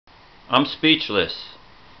I'm speechless.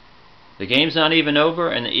 The game's not even over,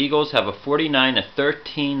 and the Eagles have a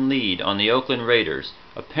 49-13 lead on the Oakland Raiders.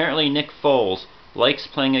 Apparently Nick Foles likes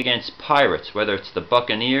playing against Pirates, whether it's the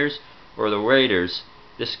Buccaneers or the Raiders.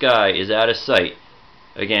 This guy is out of sight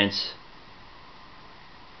against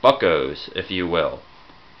Buccos, if you will.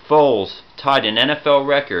 Foles tied an NFL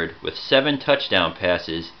record with 7 touchdown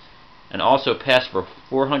passes and also passed for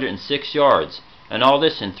 406 yards. And all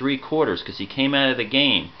this in 3 quarters because he came out of the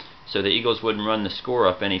game so the Eagles wouldn't run the score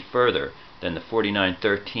up any further than the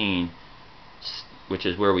 49-13, which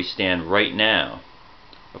is where we stand right now.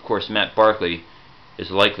 Of course, Matt Barkley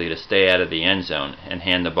is likely to stay out of the end zone and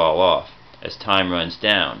hand the ball off as time runs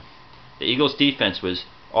down. The Eagles' defense was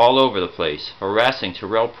all over the place, harassing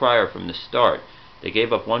Terrell Pryor from the start. They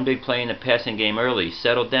gave up one big play in the passing game early,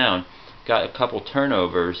 settled down, got a couple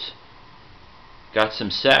turnovers, got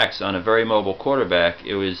some sacks on a very mobile quarterback.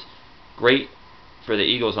 It was great for the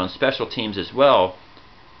Eagles on special teams as well.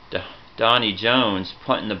 Donnie Jones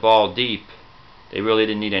punting the ball deep. They really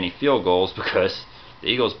didn't need any field goals because the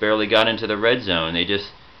Eagles barely got into the red zone. They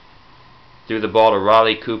just threw the ball to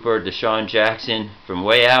Riley Cooper, Desean Jackson from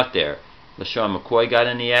way out there. Mccoy got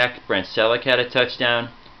in the act. Brent Celek had a touchdown.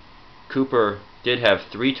 Cooper did have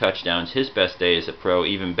 3 touchdowns, his best day as a pro,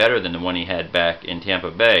 even better than the one he had back in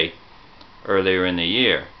Tampa Bay earlier in the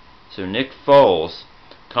year. So Nick Foles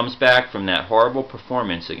comes back from that horrible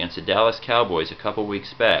performance against the Dallas Cowboys a couple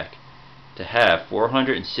weeks back to have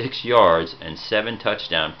 406 yards and 7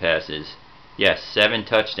 touchdown passes. Yes, 7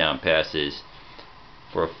 touchdown passes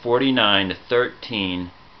for a 49-13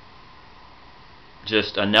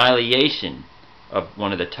 just annihilation of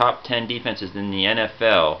one of the top 10 defenses in the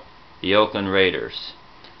NFL, the Oakland Raiders.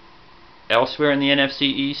 Elsewhere in the NFC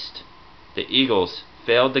East, the Eagles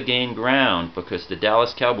failed to gain ground because the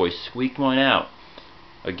Dallas Cowboys squeaked one out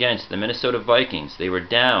against the Minnesota Vikings. They were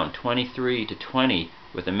down 23-20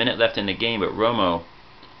 with a minute left in the game, but Romo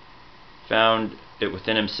found it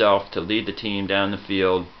within himself to lead the team down the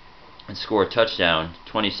field and score a touchdown,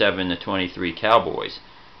 27-23 Cowboys.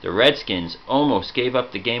 The Redskins almost gave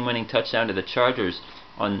up the game-winning touchdown to the Chargers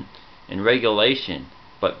in regulation,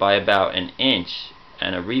 but by about an inch,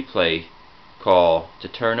 and a replay call to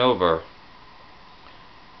turn over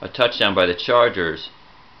a touchdown by the Chargers.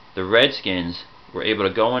 The Redskins were able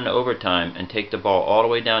to go into overtime and take the ball all the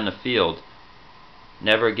way down the field,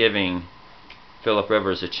 never giving Phillip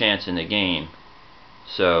Rivers a chance in the game.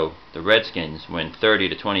 So the Redskins win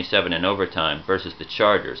 30-27 in overtime versus the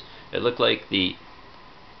Chargers. It looked like the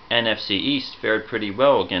NFC East fared pretty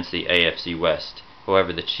well against the AFC West.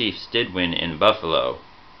 However, the Chiefs did win in Buffalo.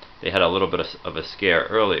 They had a little bit of a scare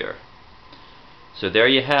earlier. So there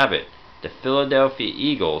you have it. The Philadelphia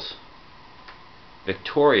Eagles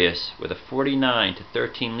victorious with a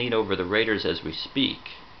 49-13 lead over the Raiders as we speak.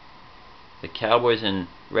 The Cowboys and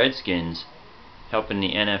Redskins helping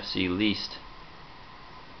the NFC least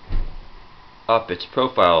up its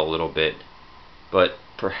profile a little bit. But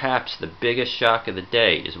perhaps the biggest shock of the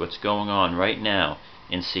day is what's going on right now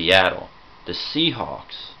in Seattle. The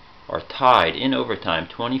Seahawks are tied in overtime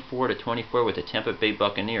 24-24 with the Tampa Bay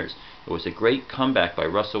Buccaneers. It was a great comeback by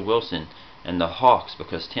Russell Wilson and the Hawks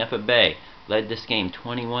because Tampa Bay led this game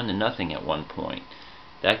 21-0 at one point.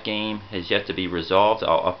 That game has yet to be resolved.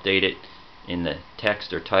 I'll update it in the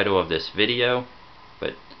text or title of this video.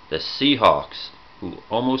 But the Seahawks, who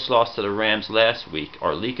almost lost to the Rams last week,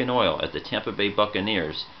 are leaking oil as the Tampa Bay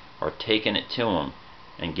Buccaneers are taking it to them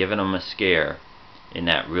and giving them a scare in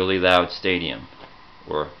that really loud stadium,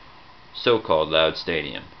 or so-called loud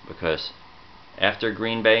stadium, because after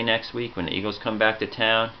Green Bay next week, when the Eagles come back to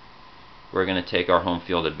town, we're going to take our home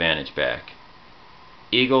field advantage back.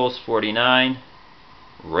 Eagles 49,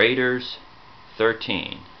 Raiders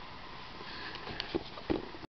 13.